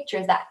posts or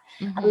pictures that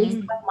at least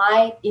have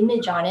my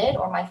image on it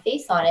or my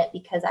face on it,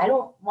 because I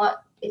don't want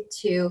it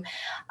to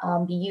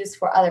be used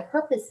for other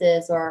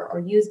purposes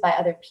or used by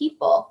other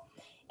people.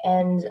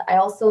 And I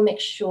also make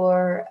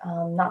sure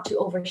not to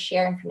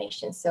overshare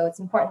information. So it's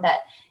important that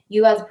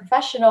you as a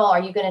professional,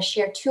 are you going to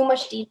share too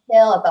much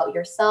detail about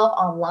yourself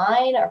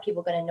online? Are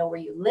people going to know where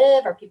you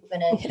live? Are people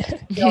going to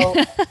know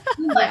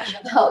too much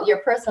about your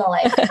personal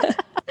life?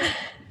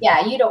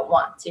 Yeah, you don't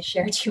want to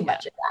share too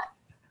much of that.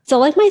 So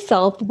like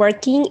myself,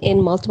 working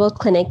in multiple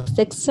clinics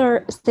 6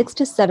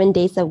 to 7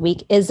 days a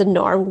week is the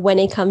norm when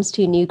it comes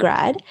to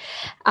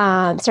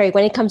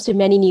when it comes to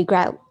many new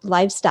grad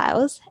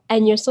lifestyles.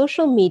 And your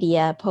social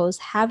media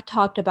posts have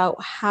talked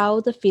about how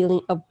the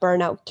feeling of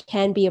burnout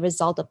can be a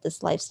result of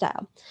this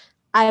lifestyle.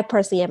 I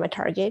personally am a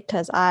target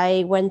because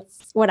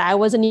when I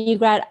was a new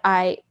grad,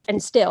 I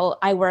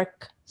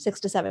work 6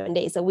 to 7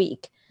 days a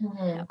week.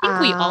 I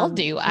think we all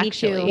do,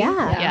 actually.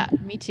 Yeah,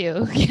 me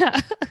too. Yeah.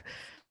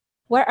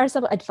 What are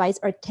some advice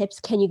or tips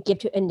can you give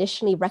to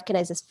initially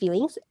recognize these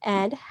feelings,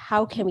 and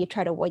how can we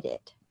try to avoid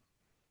it?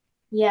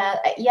 Yeah.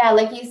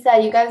 Like you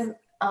said, you guys,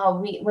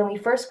 when we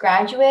first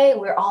graduate,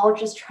 we're all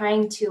just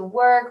trying to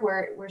work.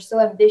 We're so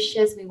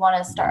ambitious. We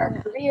want to start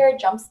our career,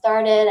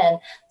 jumpstart it, and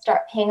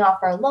start paying off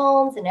our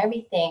loans and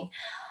everything.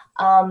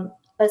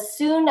 But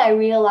soon I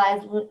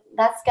realized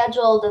that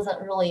schedule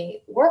doesn't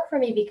really work for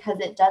me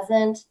because it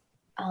doesn't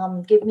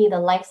give me the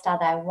lifestyle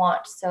that I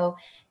want. So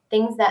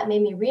things that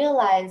made me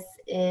realize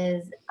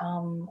is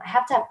I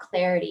have to have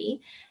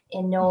clarity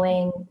in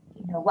knowing,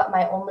 what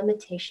my own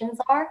limitations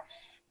are.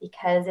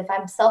 Because if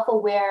I'm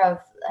self-aware of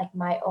like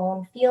my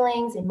own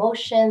feelings,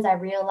 emotions, I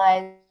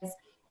realize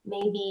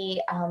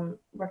maybe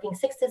working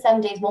 6 to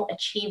 7 days won't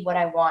achieve what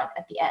I want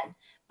at the end.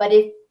 But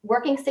if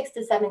working 6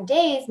 to 7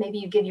 days, maybe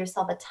you give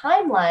yourself a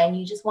timeline,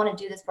 you just want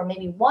to do this for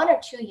maybe 1 or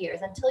 2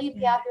 years until you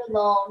pay off your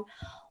loan,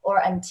 or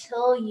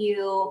until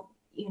you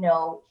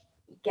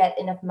get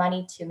enough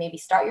money to maybe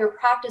start your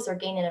practice or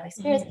gain enough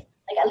experience.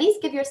 Like at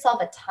least give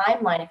yourself a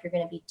timeline if you're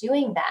going to be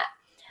doing that,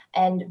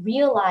 and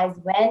realize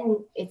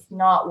when it's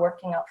not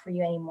working out for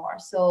you anymore.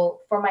 So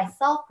for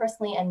myself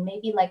personally, and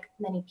maybe like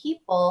many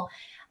people,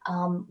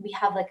 we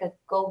have like a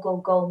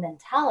go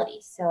mentality.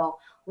 So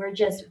we're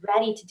just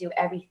ready to do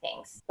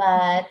everything.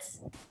 But,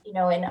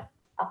 in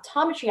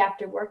optometry,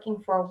 after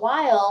working for a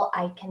while,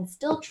 I can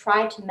still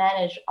try to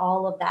manage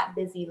all of that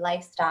busy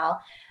lifestyle.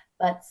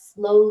 But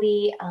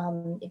slowly,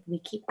 if we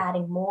keep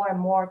adding more and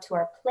more to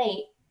our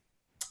plate,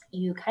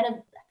 you kind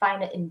of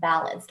find an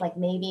imbalance. Like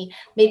maybe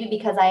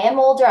because I am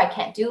older, I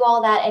can't do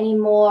all that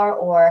anymore,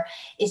 or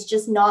it's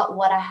just not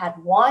what I had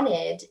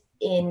wanted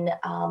in,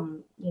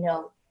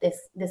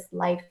 this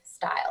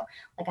lifestyle.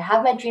 Like I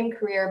have my dream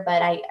career,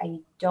 but I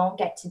don't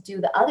get to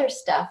do the other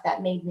stuff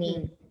that made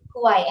me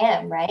who I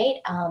am, right?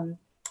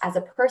 As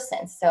a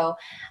person. So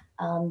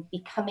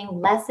becoming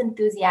less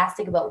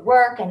enthusiastic about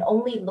work and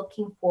only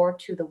looking forward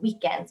to the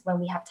weekends when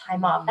we have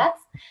time off.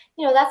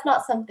 That's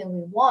not something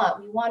we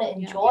want. We want to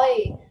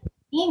enjoy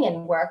being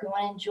in work. We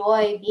want to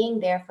enjoy being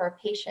there for our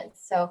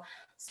patients. So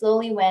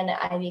slowly, when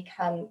I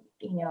become,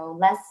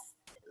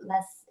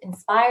 less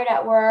inspired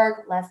at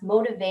work, less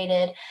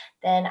motivated,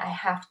 then I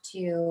have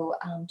to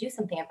do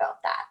something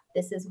about that.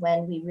 This is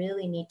when we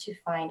really need to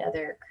find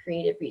other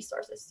creative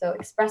resources. So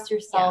express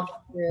yourself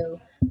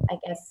through, I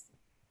guess,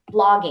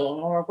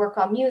 blogging or work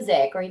on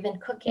music or even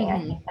cooking. I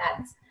think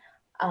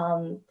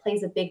that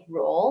plays a big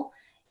role.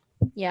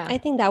 Yeah. I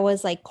think that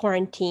was like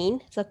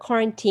quarantine. So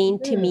quarantine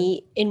to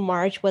me in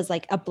March was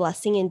like a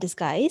blessing in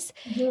disguise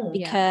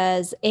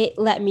because it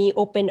let me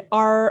open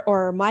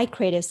my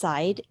creative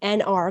side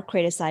and our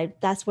creative side.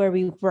 That's where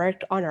we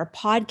worked on our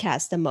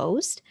podcast the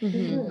most.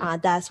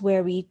 That's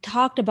where we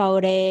talked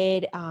about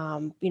it,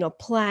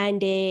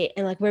 planned it,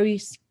 and like where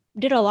we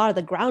did a lot of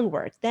the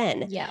groundwork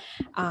then.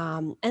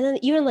 And then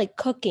even like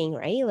cooking,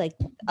 right? Like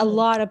a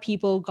lot of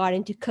people got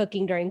into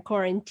cooking during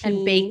quarantine.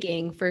 And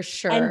baking for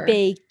sure. And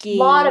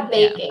baking. A lot of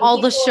baking. All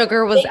the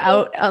sugar was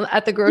out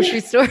at the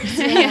grocery store.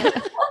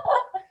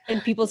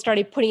 And people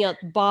started putting out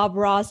Bob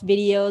Ross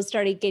videos,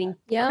 started getting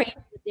crazy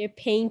with their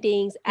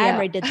paintings.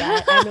 Amber did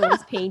that. Amber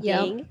was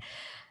painting.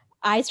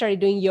 I started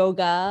doing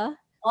yoga.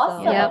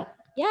 Awesome. So,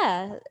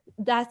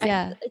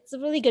 it's a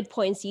really good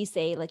points you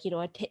say, like,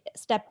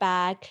 step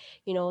back,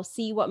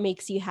 see what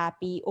makes you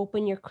happy,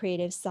 open your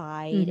creative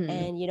side.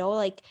 And,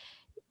 like,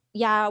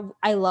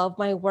 I love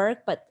my work,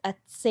 but at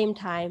the same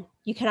time,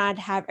 you cannot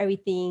have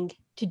everything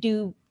to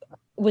do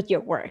with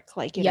your work.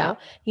 Like, you know,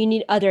 you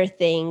need other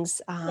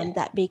things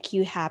that make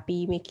you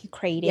happy, make you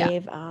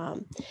creative.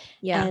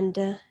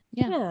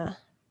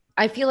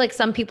 I feel like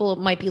some people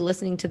might be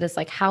listening to this,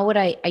 like, how would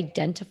I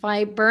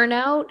identify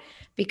burnout?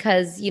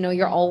 Because,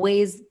 you're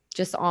always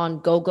just on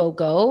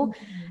go.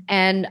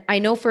 And I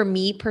know for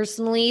me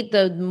personally,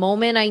 the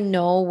moment I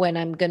know when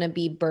I'm going to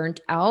be burnt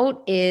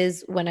out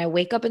is when I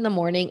wake up in the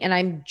morning and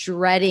I'm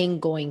dreading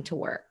going to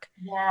work.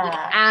 Like,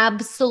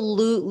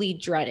 absolutely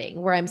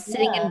dreading, where I'm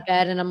sitting in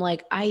bed and I'm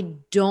like, I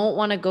don't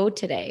want to go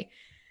today.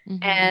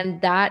 And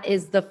that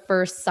is the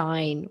first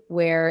sign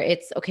where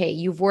it's, okay,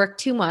 you've worked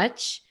too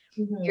much.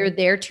 You're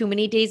there too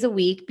many days a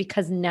week,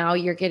 because now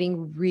you're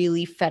getting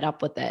really fed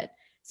up with it.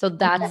 So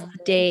that's the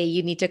day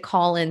you need to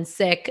call in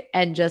sick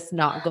and just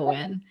not go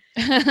in.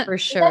 For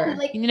sure.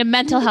 You need a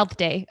mental health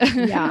day.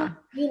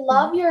 You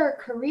love your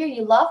career,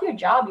 you love your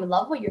job, you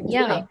love what you're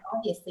doing,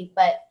 obviously,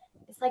 but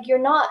it's like you're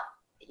not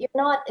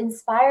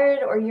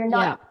inspired, or you're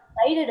not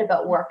excited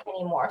about work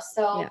anymore.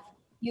 So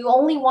you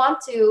only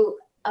want to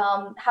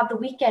have the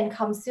weekend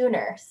come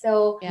sooner.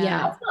 So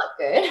that's not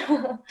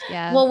good.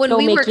 Well, when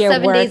we work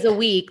 7 days a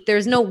week,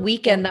 there's no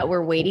weekend that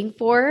we're waiting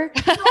for.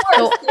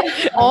 So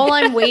all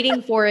I'm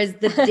waiting for is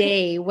the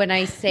day when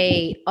I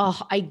say,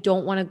 oh, I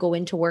don't want to go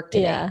into work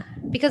today.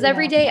 Because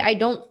every day I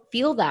don't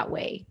feel that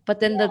way. But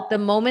then the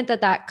moment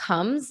that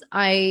comes,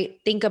 I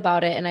think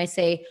about it and I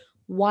say,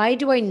 why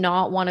do I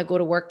not want to go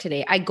to work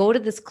today? I go to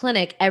this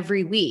clinic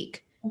every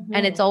week.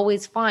 And it's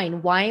always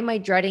fine. Why am I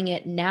dreading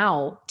it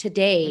now,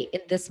 today,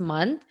 in this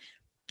month?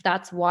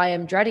 That's why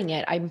I'm dreading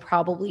it. I'm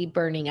probably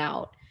burning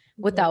out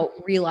without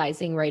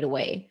realizing right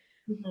away.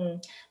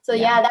 So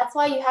that's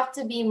why you have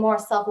to be more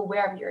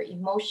self-aware of your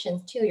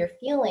emotions too, your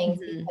feelings,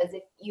 because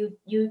if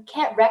you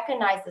can't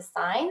recognize the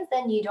signs,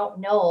 then you don't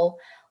know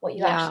what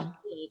you actually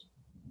need.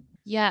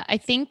 Yeah, I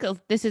think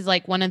this is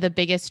like one of the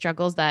biggest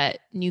struggles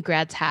that new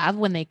grads have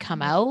when they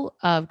come out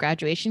of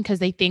graduation, because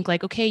they think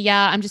like, okay,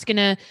 I'm just going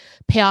to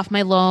pay off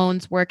my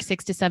loans, work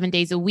 6 to 7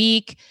 days a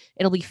week.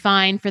 It'll be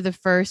fine for the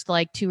first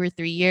like 2 or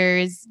 3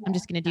 years. I'm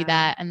just going to do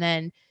that. And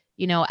then,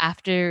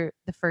 after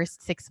the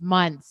first 6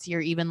 months,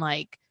 you're even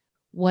like,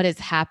 what is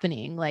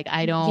happening? Like,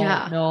 I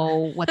don't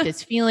know what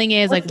this feeling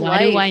is. Like,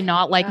 why do I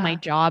not like my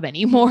job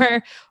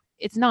anymore?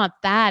 It's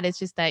not that. It's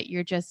just that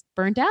you're just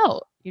burnt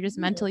out. You're just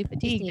mentally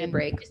fatigued. Just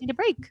need a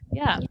break.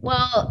 Yeah.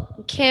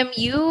 Well, Kim,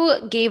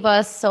 you gave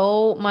us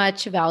so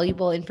much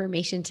valuable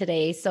information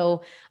today.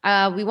 So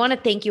we want to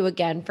thank you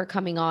again for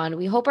coming on.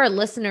 We hope our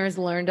listeners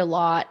learned a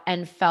lot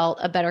and felt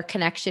a better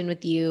connection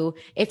with you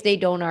if they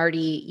don't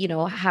already,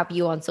 have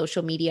you on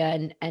social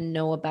media and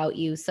know about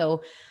you.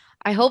 So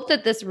I hope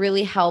that this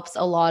really helps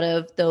a lot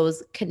of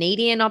those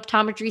Canadian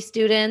optometry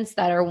students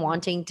that are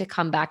wanting to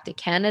come back to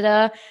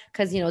Canada,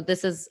 because,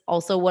 this is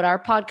also what our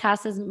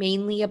podcast is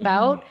mainly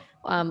about.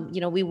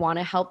 We want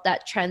to help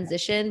that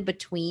transition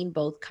between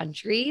both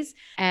countries.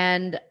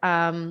 And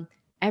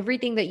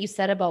everything that you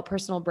said about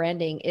personal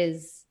branding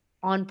is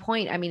on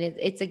point. I mean,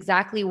 it's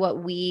exactly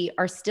what we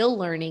are still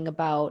learning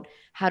about,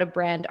 how to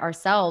brand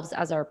ourselves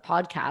as our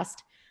podcast.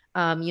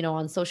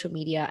 On social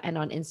media and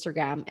on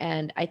Instagram.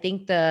 And I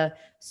think the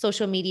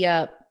social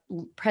media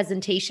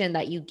presentation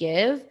that you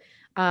give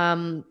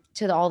to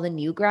all the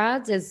new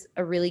grads is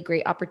a really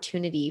great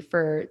opportunity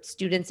for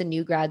students and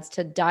new grads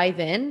to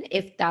dive in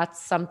if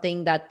that's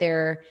something that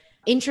they're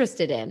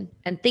interested in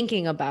and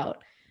thinking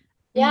about.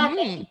 Yeah,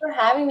 thank you for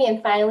having me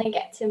and finally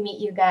get to meet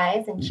you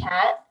guys and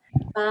chat.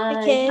 Bye.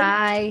 Okay.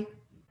 Bye.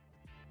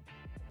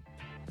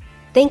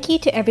 Thank you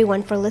to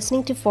everyone for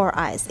listening to 4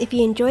 Eyes. If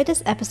you enjoyed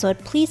this episode,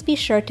 please be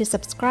sure to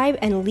subscribe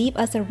and leave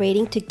us a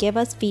rating to give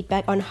us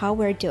feedback on how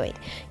we're doing.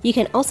 You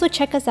can also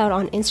check us out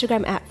on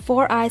Instagram at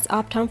 4 Eyes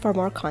Optom for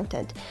more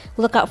content.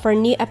 Look out for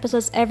new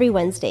episodes every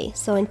Wednesday.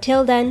 So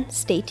until then,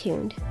 stay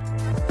tuned.